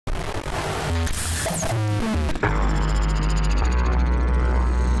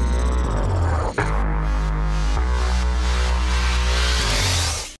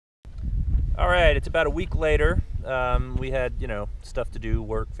it's about a week later. We had, you know, stuff to do,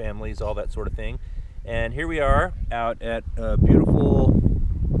 work, families, all that sort of thing. And here we are out at a beautiful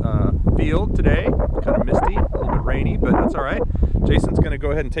field today. Kind of misty, a little bit rainy, but that's all right. Jason's going to go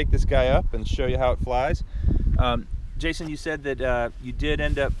ahead and take this guy up and show you how it flies. Jason, you said that you did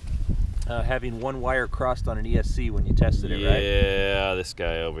end up having one wire crossed on an ESC when you tested it, right? Yeah, this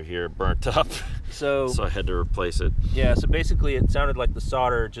guy over here burnt up, so I had to replace it. Yeah, so basically it sounded like the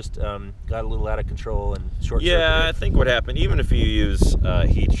solder just got a little out of control and short-circuited. Yeah, I think what happened, even if you use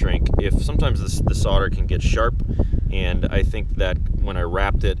heat shrink, if sometimes the solder can get sharp, and I think that when I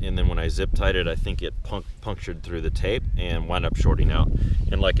wrapped it and then when I zip tied it, I think it punctured through the tape and wound up shorting out.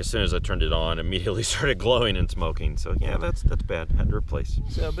 And like as soon as I turned it on, immediately started glowing and smoking. So yeah, that's bad. Had to replace.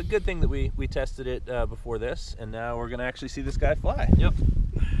 So, but good thing that we tested it before this, and now we're gonna actually see this guy fly. Yep.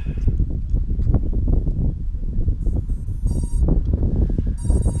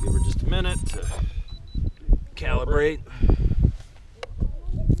 Give her just a minute to calibrate.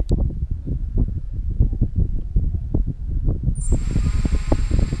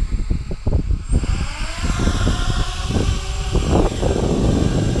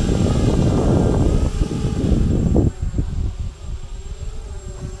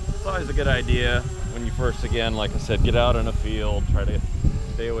 It's always a good idea when you first, again, like I said, get out in a field, try to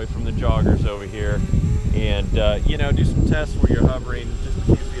stay away from the joggers over here, and you know, do some tests where you're hovering just a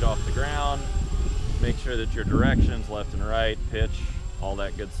few feet off the ground. Make sure that your directions, left and right, pitch, all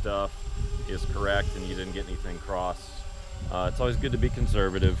that good stuff is correct and you didn't get anything crossed. It's always good to be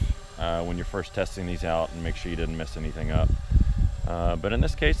conservative when you're first testing these out and make sure you didn't mess anything up. But in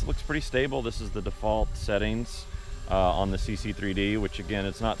this case, it looks pretty stable. This is the default settings on the CC3D, which again,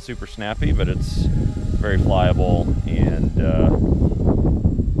 it's not super snappy, but it's very flyable and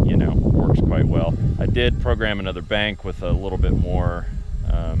you know, works quite well. I did program another bank with a little bit more,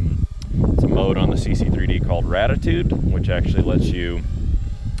 it's a mode on the CC3D called Ratitude, which actually lets you,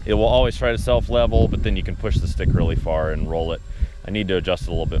 it will always try to self-level, but then you can push the stick really far and roll it. I need to adjust it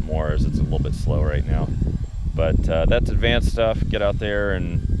a little bit more as it's a little bit slow right now. But that's advanced stuff. Get out there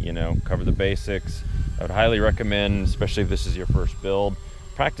and, you know, cover the basics. I would highly recommend, especially if this is your first build,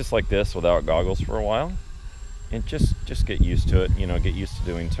 practice like this without goggles for a while and just get used to it. You know, get used to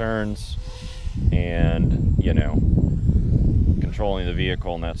doing turns and, you know, controlling the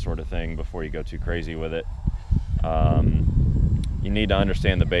vehicle and that sort of thing before you go too crazy with it. You need to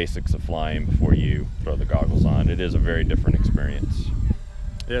understand the basics of flying before you throw the goggles on. It is a very different experience.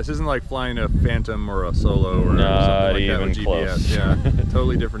 Yeah, this isn't like flying a Phantom or a Solo or not something like that with even close. GPS. Yeah,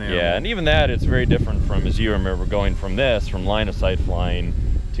 totally different animal. Yeah, and even that, it's very different from, as you remember, going from this, from line of sight flying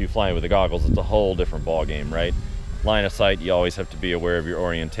to flying with the goggles. It's a whole different ball game, right? Line of sight, you always have to be aware of your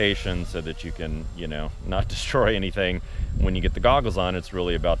orientation so that you can, you know, not destroy anything. When you get the goggles on, it's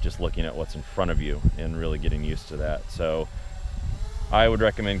really about just looking at what's in front of you and really getting used to that. So I would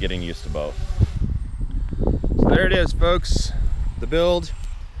recommend getting used to both. So there it is, folks, the build.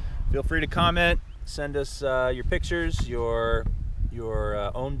 Feel free to comment, send us your pictures, your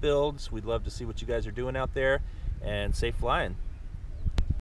own builds. We'd love to see what you guys are doing out there, and safe flying.